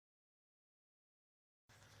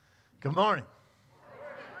Good morning.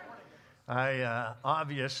 I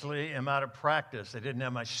obviously am out of practice. I didn't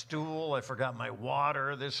have my stool. I forgot my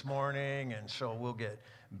water this morning, and so we'll get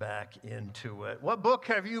back into it. What book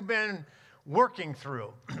have you been working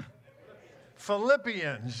through?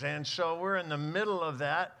 Philippians. And so we're in the middle of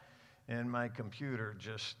that, and my computer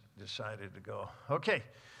just decided to go, okay.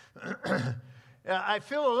 I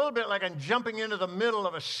feel a little bit like I'm jumping into the middle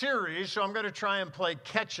of a series, so I'm going to try and play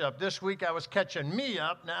catch up. This week I was catching me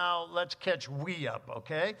up. Now let's catch we up,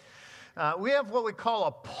 okay? We have what we call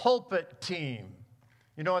a pulpit team.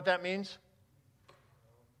 You know what that means?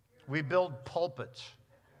 We build pulpits.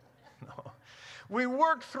 No. We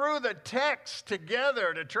work through the text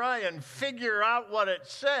together to try and figure out what it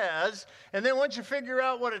says. And then once you figure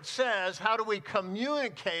out what it says, how do we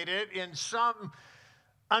communicate it in some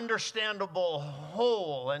understandable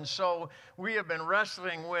whole? And so we have been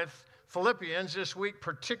wrestling with Philippians this week,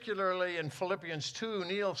 particularly in Philippians 2.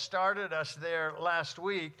 Neil started us there last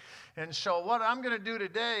week. And so what I'm going to do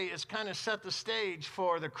today is kind of set the stage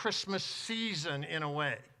for the Christmas season in a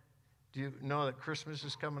way. Do you know that Christmas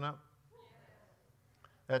is coming up?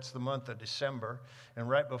 That's the month of December. And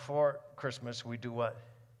right before Christmas, we do what?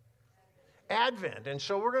 Advent. And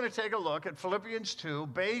so we're going to take a look at Philippians 2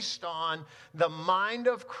 based on the mind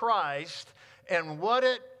of Christ and what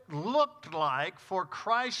it looked like for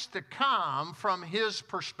Christ to come from his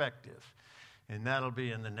perspective. And that'll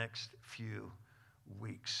be in the next few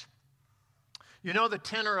weeks. You know the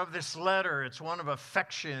tenor of this letter, it's one of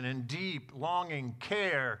affection and deep longing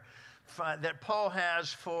care that Paul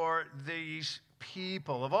has for these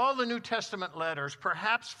people. Of all the New Testament letters,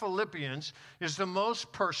 perhaps Philippians is the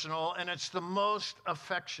most personal and it's the most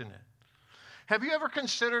affectionate. Have you ever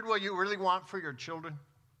considered what you really want for your children?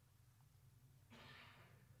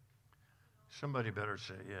 Somebody better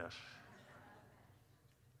say yes.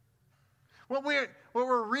 What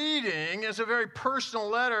we're reading is a very personal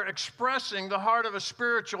letter expressing the heart of a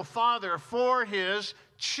spiritual father for his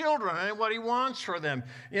children and what he wants for them.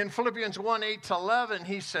 In Philippians 1:8-11,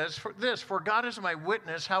 he says this, "For God is my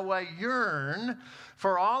witness how I yearn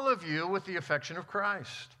for all of you with the affection of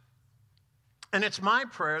Christ. And it's my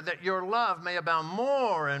prayer that your love may abound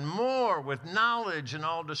more and more with knowledge and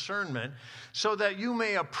all discernment, so that you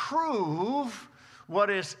may approve what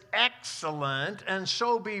is excellent, and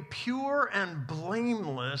so be pure and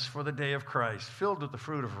blameless for the day of Christ, filled with the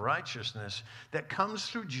fruit of righteousness that comes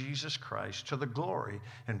through Jesus Christ to the glory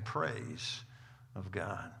and praise of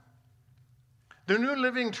God." The New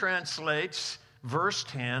Living translates verse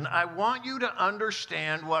 10, "I want you to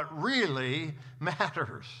understand what really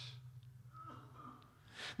matters."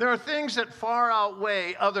 There are things that far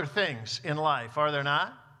outweigh other things in life, are there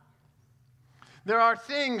not? There are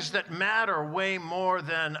things that matter way more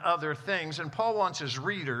than other things, and Paul wants his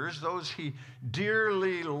readers, those he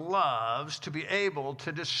dearly loves, to be able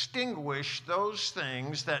to distinguish those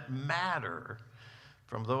things that matter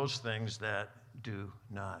from those things that do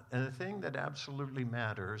not. And the thing that absolutely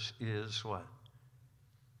matters is what?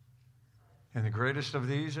 And the greatest of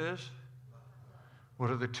these is? What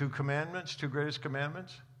are the two commandments, two greatest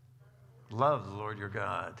commandments? Love the Lord your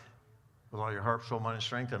God with all your heart, soul, mind, and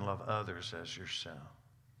strength, and love others as yourself.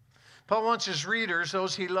 Paul wants his readers,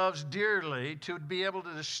 those he loves dearly, to be able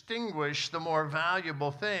to distinguish the more valuable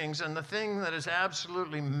things, and the thing that is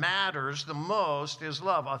absolutely matters the most is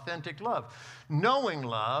love, authentic love. Knowing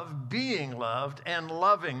love, being loved, and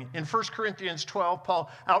loving. In 1 Corinthians 12, Paul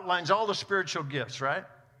outlines all the spiritual gifts, right?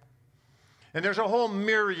 And there's a whole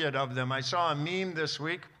myriad of them. I saw a meme this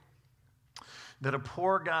week that a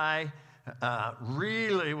poor guy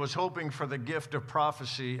really was hoping for the gift of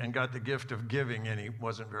prophecy and got the gift of giving, and he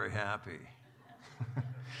wasn't very happy.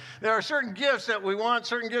 There are certain gifts that we want,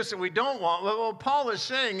 certain gifts that we don't want. What Paul is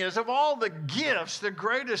saying is, of all the gifts, the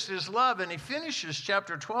greatest is love. And he finishes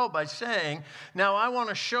chapter 12 by saying, now I want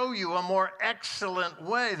to show you a more excellent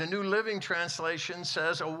way. The New Living Translation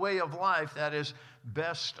says, a way of life that is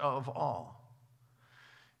best of all.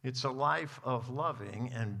 It's a life of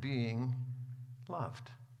loving and being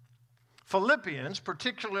loved. Philippians,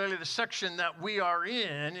 particularly the section that we are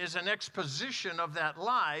in, is an exposition of that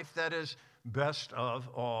life that is best of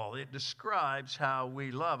all. It describes how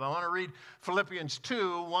we love. I want to read Philippians 2,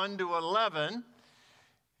 1-11,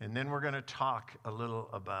 and then we're going to talk a little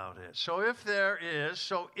about it.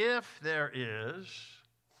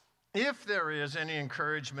 If there is any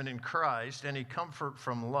encouragement in Christ, any comfort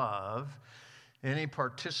from love, any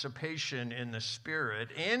participation in the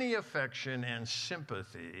Spirit, any affection and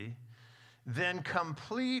sympathy, then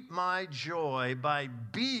complete my joy by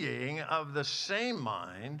being of the same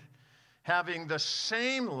mind, having the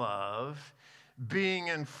same love, being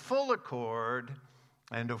in full accord,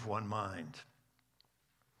 and of one mind.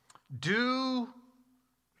 Do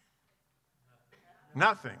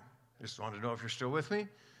nothing. Just want to know if you're still with me.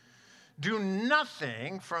 Do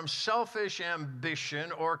nothing from selfish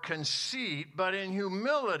ambition or conceit, but in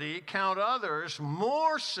humility count others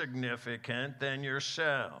more significant than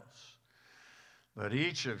yourselves. Let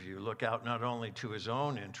each of you look out not only to his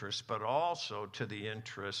own interest, but also to the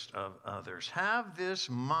interest of others. Have this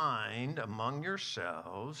mind among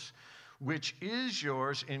yourselves, which is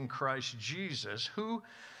yours in Christ Jesus, who,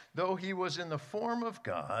 though he was in the form of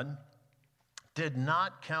God, did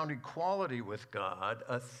not count equality with God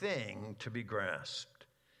a thing to be grasped,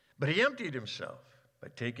 but he emptied himself by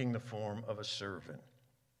taking the form of a servant,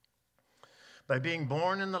 by being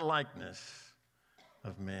born in the likeness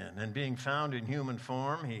of men, and being found in human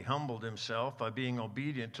form, he humbled himself by being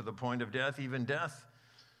obedient to the point of death, even death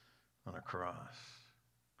on a cross.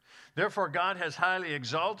 Therefore, God has highly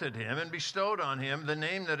exalted him and bestowed on him the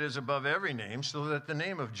name that is above every name, so that the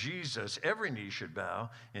name of Jesus every knee should bow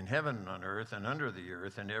in heaven and on earth and under the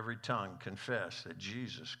earth, and every tongue confess that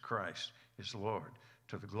Jesus Christ is Lord,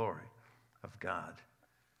 to the glory of God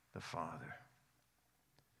the Father.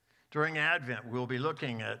 During Advent, we'll be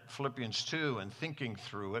looking at Philippians 2 and thinking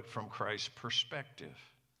through it from Christ's perspective.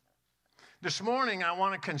 This morning, I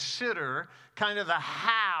want to consider kind of the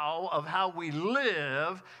how of how we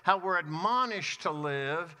live, how we're admonished to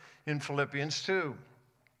live in Philippians 2.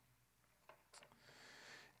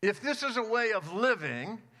 If this is a way of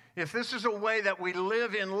living, if this is a way that we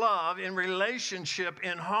live in love, in relationship,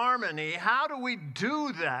 in harmony, how do we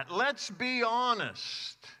do that? Let's be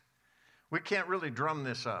honest. We can't really drum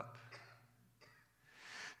this up.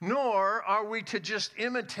 Nor are we to just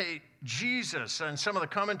imitate Jesus. And some of the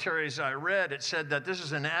commentaries I read, it said that this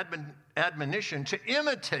is an admonition to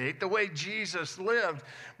imitate the way Jesus lived.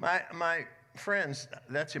 My friends,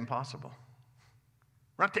 that's impossible.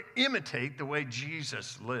 We're not to imitate the way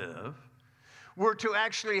Jesus lived. We're to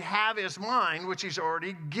actually have his mind, which he's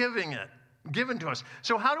already given to us.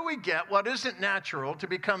 So how do we get what isn't natural to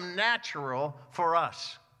become natural for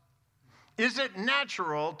us? Is it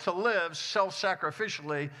natural to live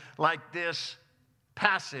self-sacrificially like this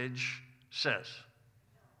passage says?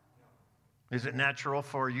 Is it natural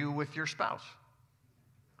for you with your spouse?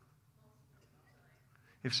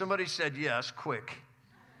 If somebody said yes, quick,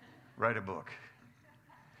 write a book.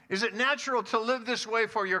 Is it natural to live this way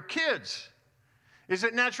for your kids? Is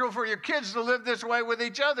it natural for your kids to live this way with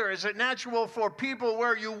each other? Is it natural for people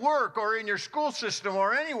where you work or in your school system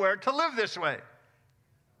or anywhere to live this way?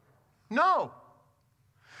 No.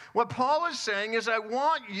 What Paul is saying is, I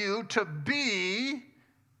want you to be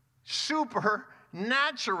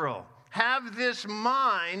supernatural. Have this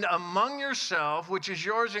mind among yourself, which is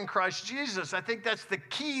yours in Christ Jesus. I think that's the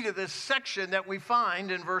key to this section that we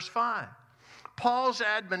find in verse 5. Paul's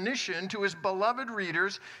admonition to his beloved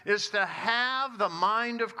readers is to have the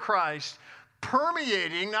mind of Christ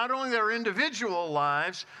permeating not only their individual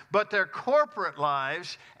lives, but their corporate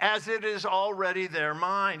lives, as it is already their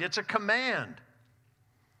mind. It's a command.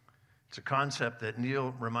 It's a concept that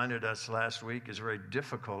Neil reminded us last week is very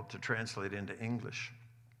difficult to translate into English.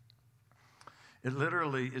 It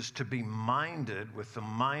literally is to be minded with the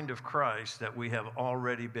mind of Christ that we have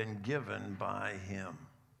already been given by him.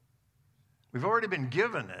 We've already been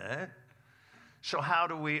given it, so how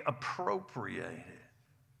do we appropriate it?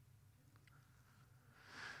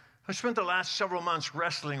 I spent the last several months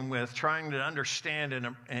wrestling with trying to understand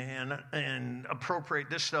and appropriate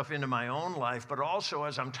this stuff into my own life, but also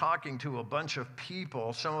as I'm talking to a bunch of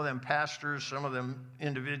people, some of them pastors, some of them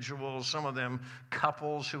individuals, some of them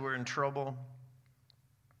couples who are in trouble.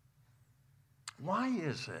 Why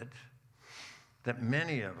is it that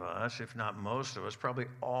many of us, if not most of us, probably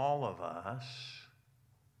all of us,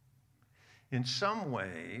 in some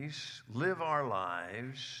ways live our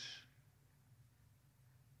lives,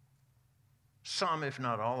 some, if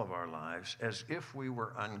not all of our lives, as if we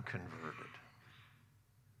were unconverted?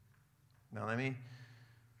 Now, let me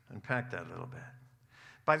unpack that a little bit.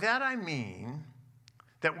 By that I mean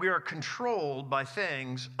that we are controlled by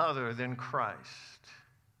things other than Christ.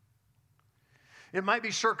 It might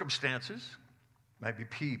be circumstances, might be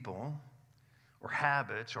people, or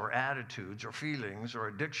habits, or attitudes, or feelings, or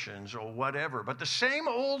addictions, or whatever. But the same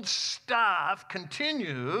old stuff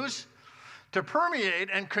continues to permeate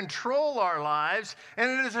and control our lives,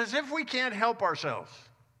 and it is as if we can't help ourselves.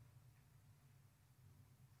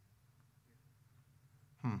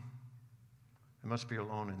 I must be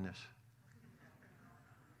alone in this.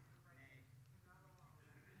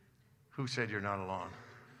 Who said you're not alone?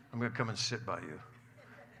 I'm going to come and sit by you.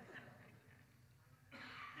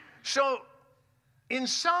 So, in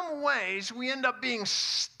some ways, we end up being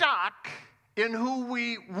stuck in who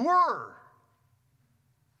we were.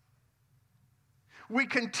 We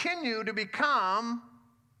continue to become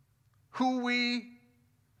who we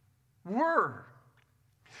were.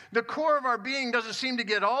 The core of our being doesn't seem to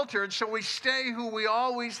get altered, so we stay who we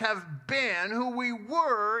always have been, who we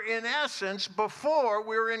were in essence before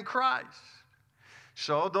we were in Christ.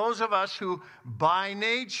 So those of us who by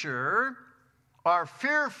nature are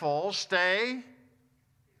fearful stay.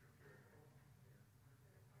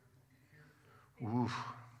 Oof.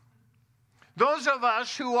 Those of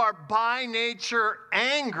us who are by nature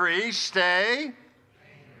angry stay.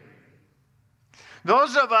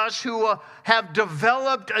 Those of us who have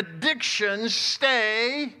developed addictions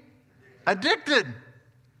stay addicted.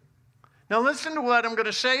 Now listen to what I'm going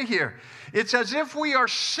to say here. It's as if we are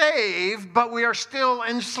saved, but we are still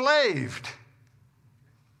enslaved.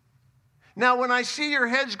 Now when I see your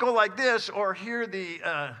heads go like this or hear the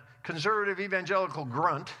conservative evangelical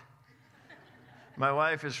grunt, my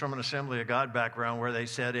wife is from an Assembly of God background where they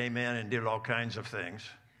said amen and did all kinds of things.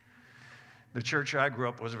 The church I grew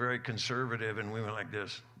up was very conservative, and we went like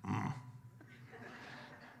this.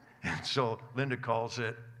 And so Linda calls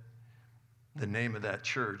it, the name of that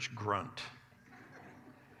church, Grunt.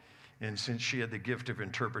 And since she had the gift of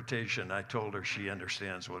interpretation, I told her she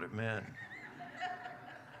understands what it meant.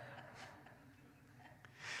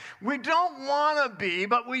 We don't want to be,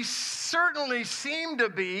 but we certainly seem to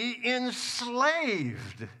be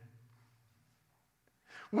enslaved.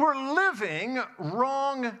 We're living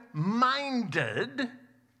wrong-minded,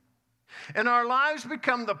 and our lives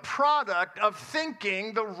become the product of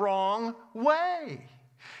thinking the wrong way.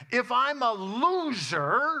 If I'm a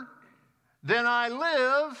loser, then I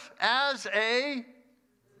live as a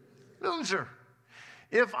loser.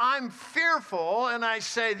 If I'm fearful and I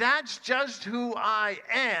say that's just who I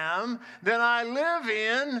am, then I live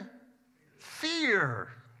in fear.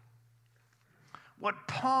 What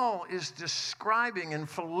Paul is describing in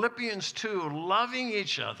Philippians 2, loving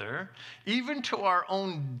each other, even to our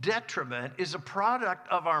own detriment, is a product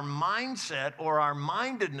of our mindset or our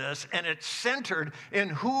mindedness, and it's centered in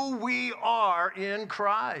who we are in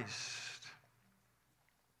Christ.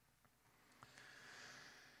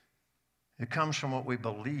 It comes from what we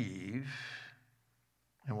believe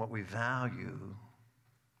and what we value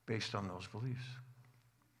based on those beliefs.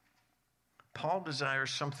 Paul desires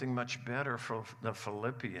something much better for the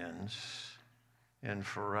Philippians and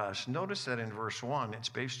for us. Notice that in verse 1, it's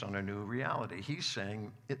based on a new reality. He's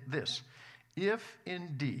saying this: if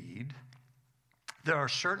indeed there are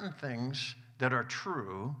certain things that are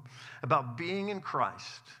true about being in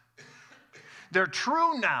Christ, they're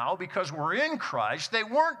true now because we're in Christ. They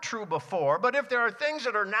weren't true before, but if there are things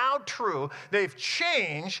that are now true, they've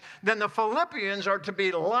changed, then the Philippians are to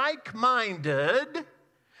be like-minded,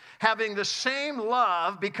 having the same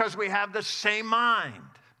love because we have the same mind.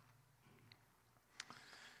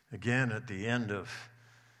 Again, at the end of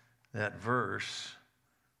that verse,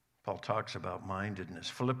 Paul talks about mindedness.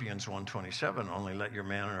 Philippians 1:27, only let your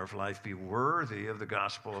manner of life be worthy of the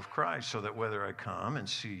gospel of Christ, so that whether I come and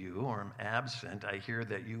see you or am absent, I hear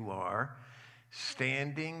that you are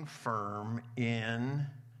standing firm in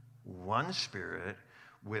one spirit,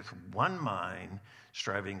 with one mind,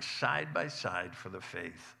 striving side by side for the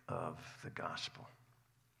faith of the gospel.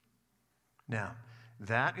 Now,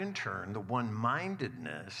 that in turn, the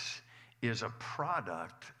one-mindedness, is a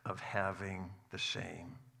product of having the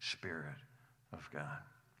same Spirit of God.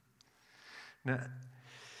 Now,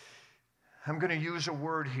 I'm going to use a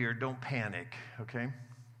word here, don't panic, okay?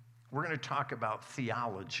 We're going to talk about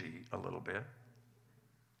theology a little bit,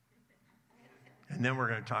 and then we're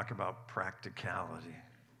going to talk about practicality.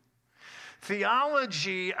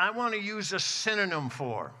 Theology, I want to use a synonym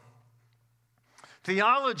for.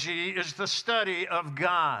 Theology is the study of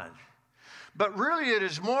God. But really it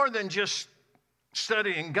is more than just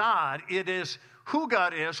studying God. It is who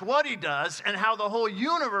God is, what He does, and how the whole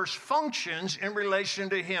universe functions in relation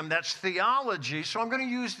to Him. That's theology, so I'm going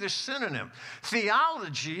to use this synonym.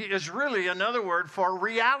 Theology is really another word for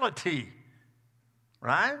reality,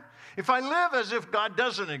 right? If I live as if God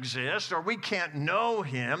doesn't exist or we can't know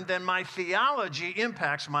Him, then my theology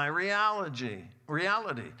impacts my reality.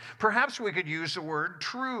 Perhaps we could use the word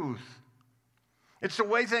truth. It's the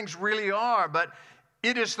way things really are, but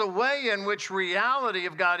it is the way in which reality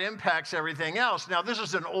of God impacts everything else. Now, this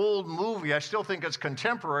is an old movie. I still think it's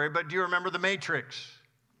contemporary, but do you remember The Matrix?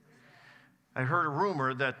 I heard a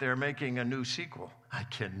rumor that they're making a new sequel. I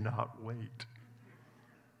cannot wait.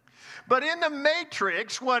 But in The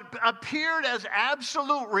Matrix, what appeared as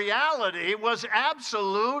absolute reality was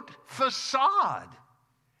absolute facade.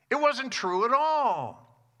 It wasn't true at all.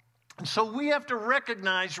 And so we have to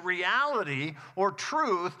recognize reality or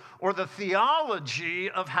truth or the theology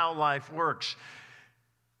of how life works.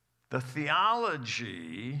 The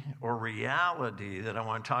theology or reality that I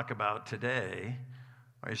want to talk about today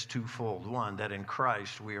is twofold. One, that in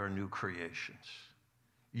Christ we are new creations.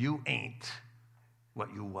 You ain't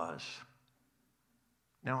what you was.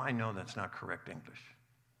 Now, I know that's not correct English.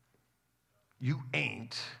 You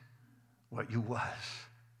ain't what you was.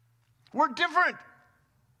 We're different.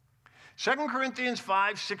 2 Corinthians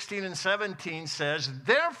 5, 16 and 17 says,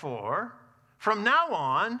 therefore, from now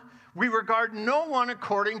on, we regard no one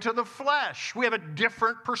according to the flesh. We have a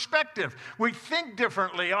different perspective. We think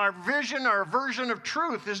differently. Our vision, our version of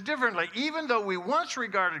truth is differently. Even though we once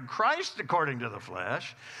regarded Christ according to the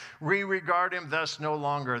flesh, we regard him thus no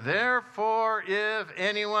longer. Therefore, if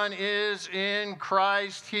anyone is in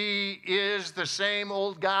Christ, he is the same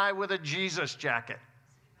old guy with a Jesus jacket.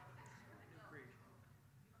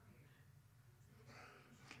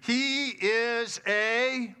 He is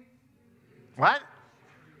a, what?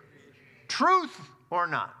 Truth or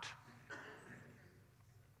not?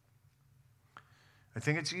 I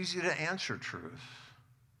think it's easy to answer truth,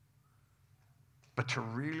 but to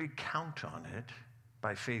really count on it,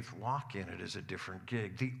 by faith walk in it, is a different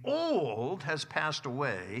gig. The old has passed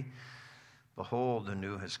away, behold, the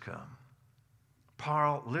new has come.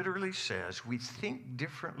 Paul literally says we think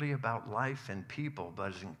differently about life and people,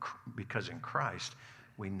 but because in Christ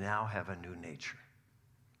we now have a new nature.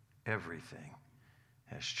 Everything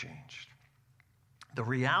has changed. The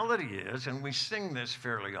reality is, and we sing this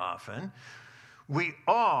fairly often, we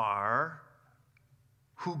are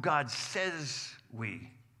who God says we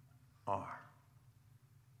are.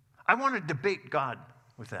 I want to debate God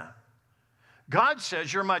with that. God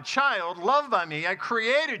says, you're my child, loved by me. I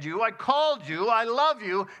created you. I called you. I love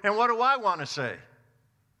you. And what do I want to say?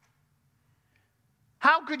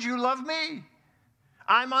 How could you love me?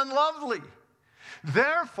 I'm unlovely.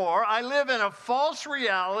 Therefore, I live in a false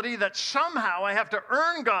reality that somehow I have to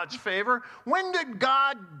earn God's favor. When did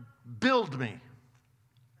God build me?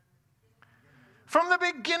 From the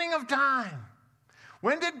beginning of time.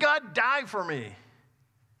 When did God die for me?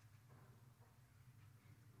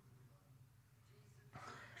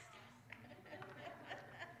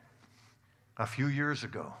 A few years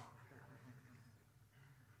ago.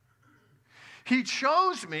 He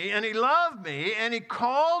chose me, and he loved me, and he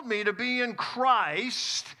called me to be in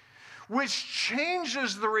Christ, which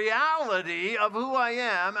changes the reality of who I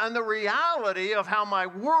am and the reality of how my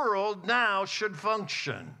world now should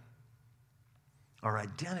function. Our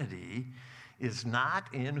identity is not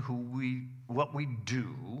in what we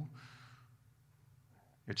do,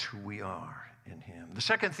 it's who we are in him. The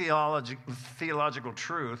second theological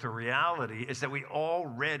truth or reality is that we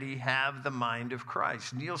already have the mind of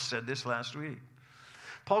Christ. Neil said this last week.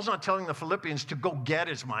 Paul's not telling the Philippians to go get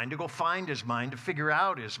his mind, to go find his mind, to figure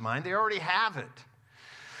out his mind. They already have it.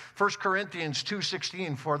 1 Corinthians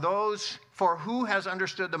 2:16, for who has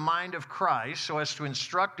understood the mind of Christ so as to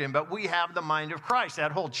instruct him, but we have the mind of Christ.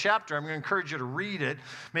 That whole chapter, I'm going to encourage you to read it,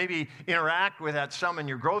 maybe interact with that some in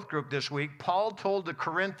your growth group this week. Paul told the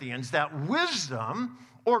Corinthians that wisdom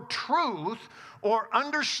or truth or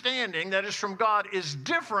understanding that is from God is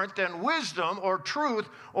different than wisdom or truth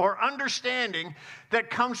or understanding that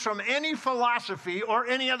comes from any philosophy or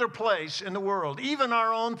any other place in the world, even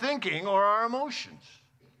our own thinking or our emotions.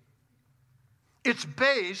 It's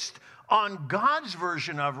based on God's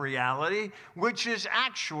version of reality, which is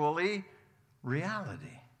actually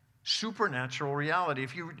reality, supernatural reality.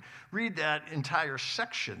 If you read that entire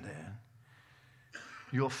section then,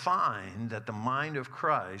 you'll find that the mind of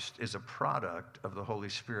Christ is a product of the Holy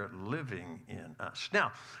Spirit living in us.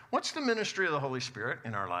 Now, what's the ministry of the Holy Spirit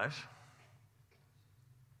in our lives?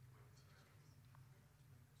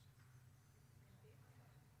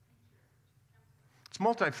 It's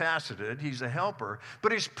multifaceted. He's a helper.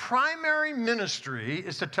 But his primary ministry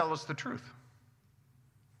is to tell us the truth.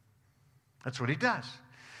 That's what he does.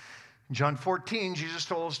 In John 14, Jesus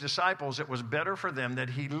told his disciples it was better for them that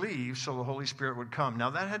he leave so the Holy Spirit would come. Now,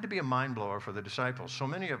 that had to be a mind blower for the disciples. So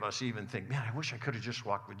many of us even think, man, I wish I could have just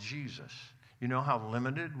walked with Jesus. You know how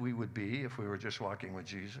limited we would be if we were just walking with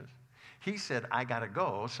Jesus? He said, I got to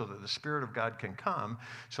go so that the Spirit of God can come,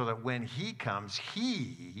 so that when he comes,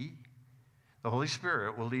 the Holy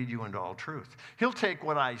Spirit will lead you into all truth. He'll take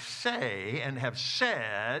what I say and have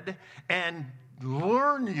said and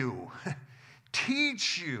learn you,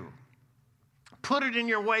 teach you, put it in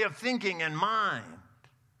your way of thinking and mind.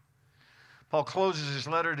 Paul closes his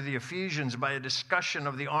letter to the Ephesians by a discussion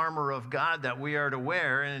of the armor of God that we are to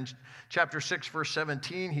wear. And in chapter 6, verse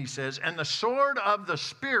 17, he says, "And the sword of the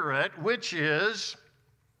Spirit, which is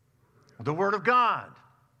the Word of God."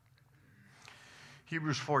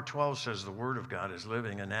 Hebrews 4:12 says, "The Word of God is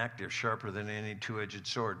living and active, sharper than any two-edged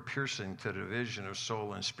sword, piercing to the division of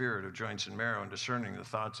soul and spirit, of joints and marrow, and discerning the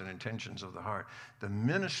thoughts and intentions of the heart." The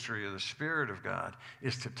ministry of the Spirit of God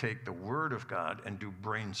is to take the Word of God and do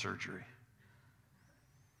brain surgery.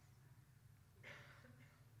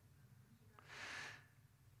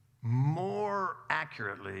 More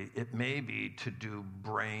accurately, it may be to do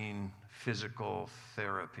brain physical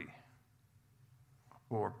therapy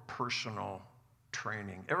or personal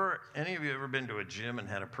training. Any of you ever been to a gym and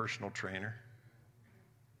had a personal trainer?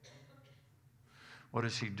 What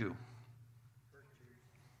does he do?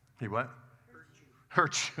 He what?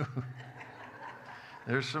 Hurt you.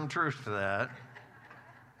 There's some truth to that.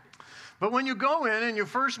 But when you go in and you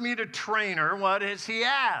first meet a trainer, what does he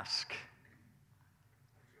ask?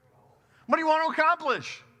 What do you want to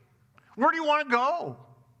accomplish? Where do you want to go?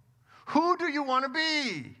 Who do you want to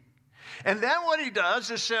be? And then what he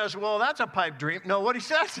does is says, well, that's a pipe dream. No, what he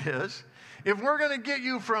says is, if we're going to get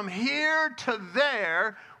you from here to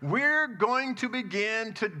there, we're going to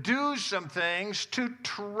begin to do some things to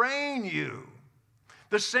train you.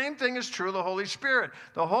 The same thing is true of the Holy Spirit.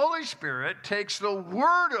 The Holy Spirit takes the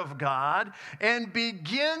Word of God and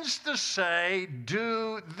begins to say,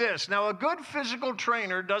 do this. Now, a good physical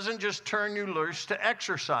trainer doesn't just turn you loose to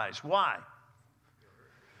exercise. Why?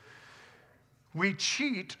 We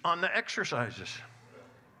cheat on the exercises,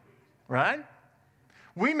 right?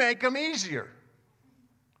 We make them easier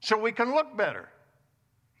so we can look better.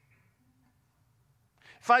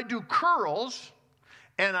 If I do curls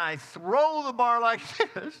and I throw the bar like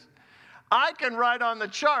this, I can write on the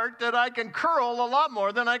chart that I can curl a lot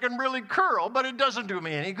more than I can really curl, but it doesn't do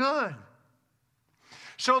me any good.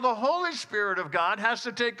 So the Holy Spirit of God has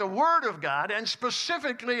to take the Word of God and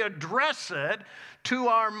specifically address it to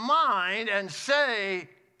our mind and say,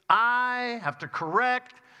 I have to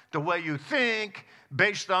correct the way you think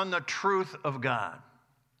based on the truth of God.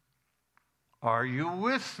 Are you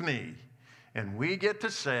with me? And we get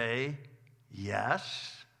to say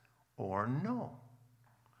yes or no.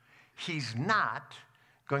 He's not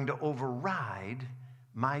going to override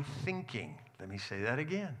my thinking. Let me say that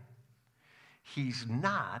again. He's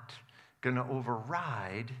not going to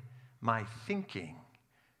override my thinking.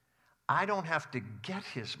 I don't have to get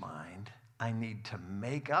his mind. I need to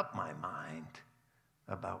make up my mind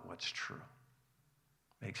about what's true.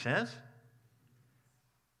 Make sense?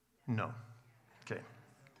 No. Okay.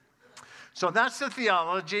 So that's the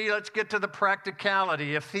theology. Let's get to the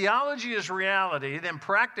practicality. If theology is reality, then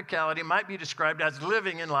practicality might be described as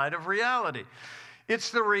living in light of reality.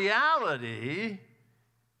 It's the reality,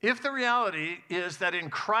 if the reality is that in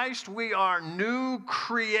Christ we are new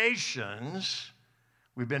creations,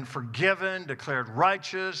 we've been forgiven, declared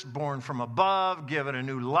righteous, born from above, given a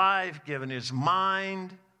new life, given his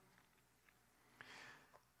mind.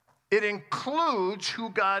 It includes who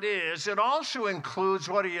God is. It also includes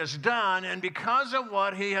what he has done, and because of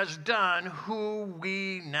what he has done, who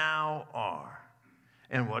we now are.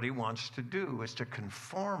 And what he wants to do is to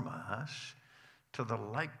conform us to the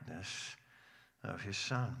likeness of his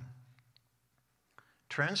Son.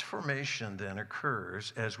 Transformation then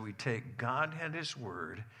occurs as we take God at his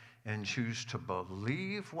word and choose to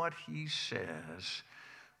believe what he says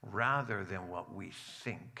rather than what we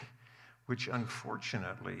think, which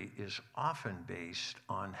unfortunately is often based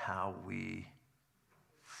on how we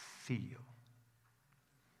feel.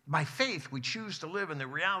 By faith, we choose to live in the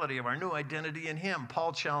reality of our new identity in him.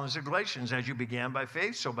 Paul challenged the Galatians, as you began by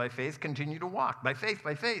faith, so by faith continue to walk. By faith,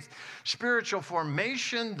 by faith. Spiritual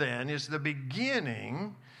formation then is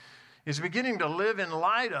beginning to live in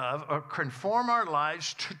light of or conform our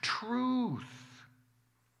lives to truth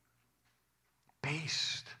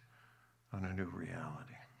based on a new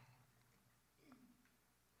reality.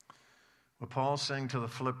 What Paul's saying to the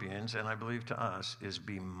Philippians, and I believe to us, is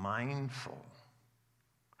be mindful.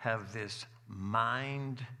 Have this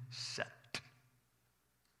mindset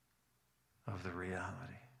of the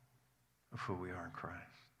reality of who we are in Christ.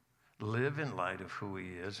 Live in light of who he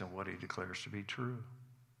is and what he declares to be true.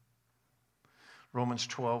 Romans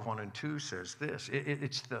 12:1-2 says this.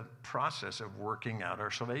 It's the process of working out our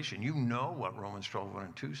salvation. You know what Romans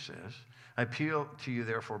 12:1-2 says. I appeal to you,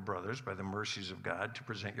 therefore, brothers, by the mercies of God, to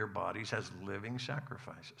present your bodies as living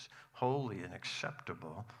sacrifices, holy and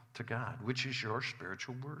acceptable to God, which is your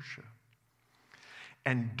spiritual worship.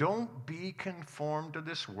 And don't be conformed to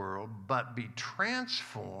this world, but be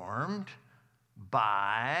transformed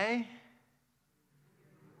by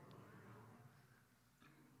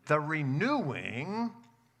the renewing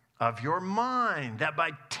of your mind. That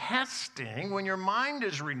by testing, when your mind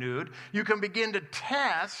is renewed, you can begin to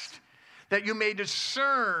test that you may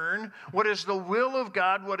discern what is the will of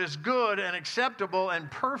God, what is good and acceptable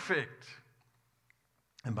and perfect,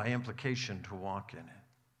 and by implication to walk in it.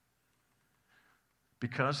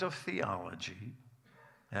 Because of theology,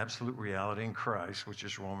 absolute reality in Christ, which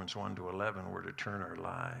is Romans 1-11, we're to turn our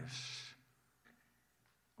lives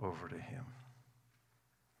over to Him.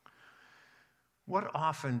 What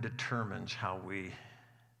often determines how we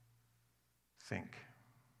think?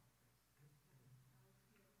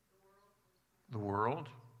 The world,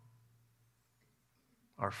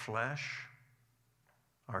 our flesh,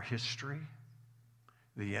 our history.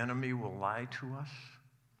 The enemy will lie to us.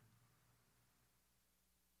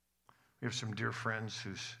 We have some dear friends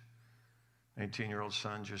whose 18-year-old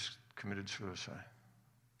son just committed suicide.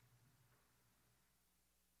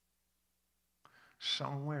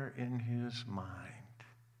 Somewhere in his mind,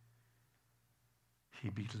 he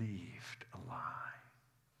believed a lie.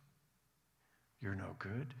 You're no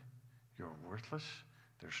good. You're worthless.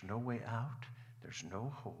 There's no way out. There's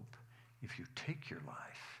no hope. If you take your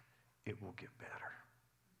life, it will get better.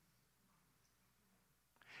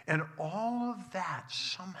 And all of that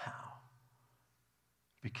somehow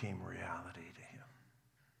became reality to him.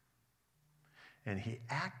 And he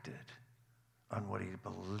acted on what he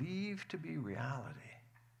believed to be reality,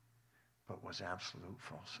 but was absolute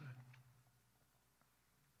falsehood.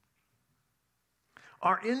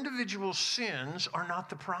 Our individual sins are not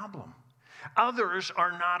the problem. Others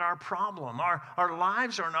are not our problem. Our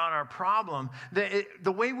lives are not our problem.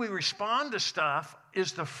 The way we respond to stuff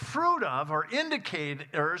is the fruit of or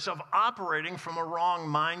indicators of operating from a wrong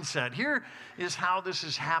mindset. Here is how this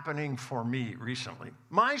is happening for me recently.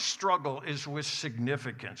 My struggle is with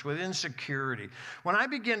significance, with insecurity. When I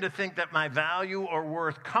begin to think that my value or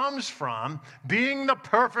worth comes from being the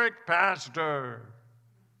perfect pastor.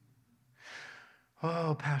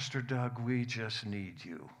 Oh, Pastor Doug, we just need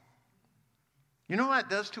you. You know what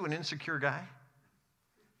that does to an insecure guy?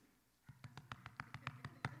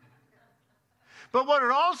 But what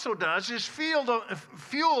it also does is fuel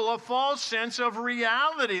a false sense of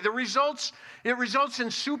reality. It results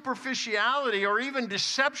in superficiality or even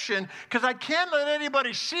deception, because I can't let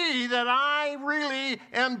anybody see that I really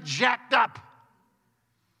am jacked up.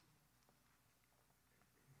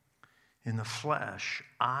 In the flesh,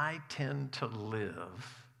 I tend to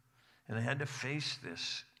live, and I had to face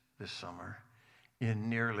this summer,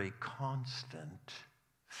 in nearly constant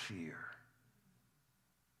fear.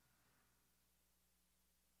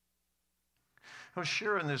 I was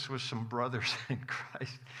sharing this with some brothers in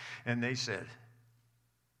Christ, and they said,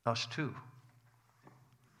 us too.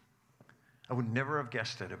 I would never have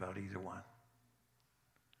guessed it about either one.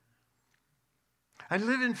 I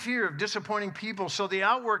live in fear of disappointing people, so the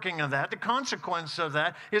outworking of that, the consequence of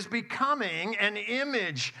that, is becoming an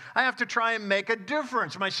image. I have to try and make a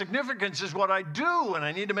difference. My significance is what I do, and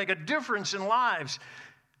I need to make a difference in lives.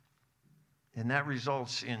 And that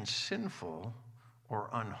results in sinful or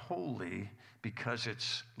unholy because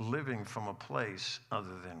it's living from a place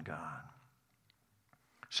other than God.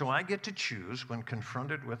 So I get to choose, when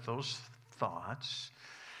confronted with those thoughts,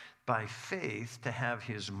 by faith to have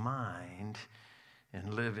His mind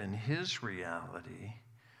and live in His reality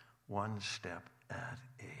one step at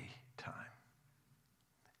a time.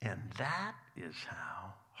 And that is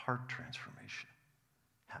how heart transformation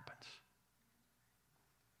happens.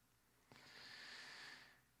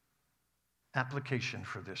 Application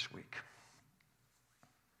for this week.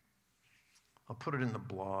 I'll put it in the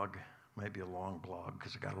blog, maybe a long blog,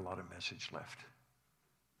 because I got a lot of message left.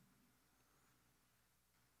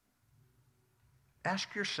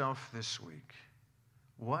 Ask yourself this week,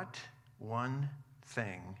 what one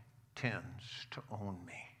thing tends to own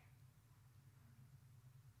me?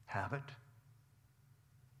 Habit?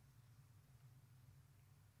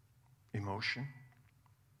 Emotion?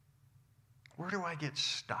 Where do I get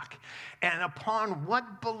stuck? And upon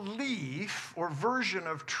what belief or version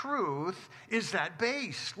of truth is that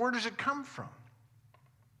based? Where does it come from?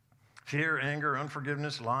 Fear, anger,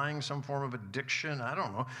 unforgiveness, lying, some form of addiction, I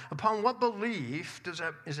don't know. Upon what belief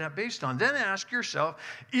is that based on? Then ask yourself,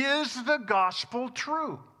 is the gospel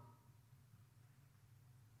true?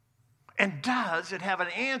 And does it have an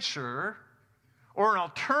answer or an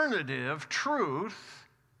alternative truth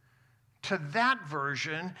to that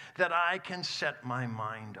version that I can set my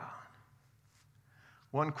mind on?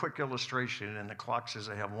 One quick illustration, and the clock says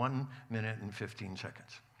I have 1 minute and 15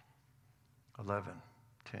 seconds. 11,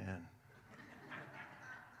 10.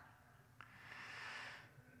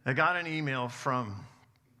 I got an email from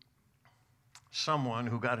someone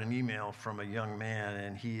who got an email from a young man,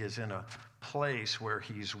 and he is in a place where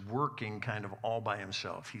he's working kind of all by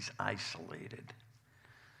himself. He's isolated.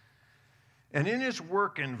 And in his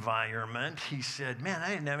work environment, he said, man, I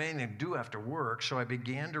didn't have anything to do after work, so I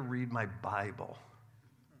began to read my Bible.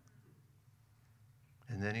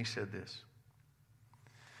 And then he said this,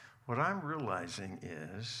 what I'm realizing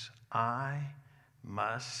is I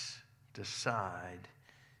must decide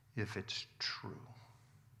if it's true.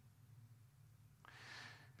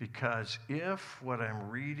 Because if what I'm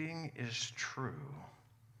reading is true,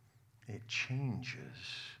 it changes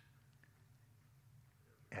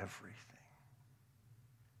everything.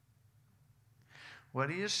 What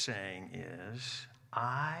he is saying is,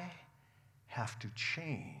 I have to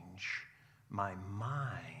change my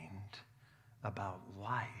mind about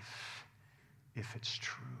life if it's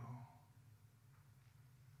true.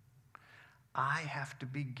 I have to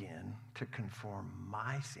begin to conform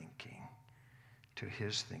my thinking to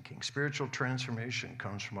his thinking. Spiritual transformation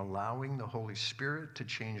comes from allowing the Holy Spirit to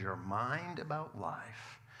change our mind about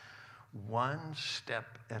life one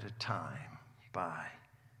step at a time by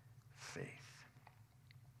faith.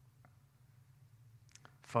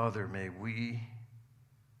 Father, may we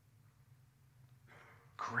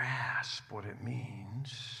grasp what it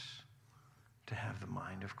means to have the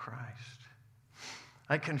mind of Christ.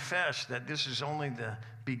 I confess that this is only the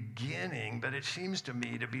beginning, but it seems to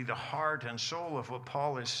me to be the heart and soul of what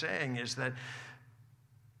Paul is saying, is that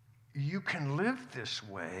you can live this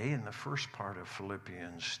way in the first part of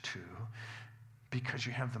Philippians 2 because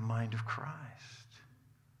you have the mind of Christ.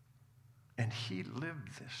 And he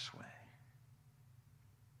lived this way.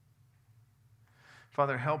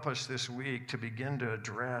 Father, help us this week to begin to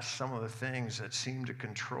address some of the things that seem to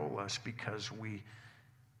control us because we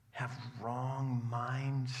have wrong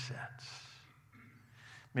mindsets.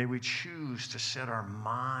 May we choose to set our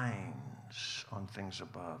minds on things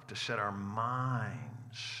above, to set our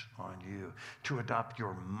minds on you, to adopt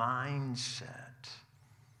your mindset,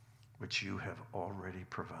 which you have already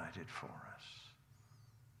provided for us.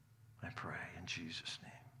 I pray in Jesus'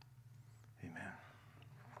 name.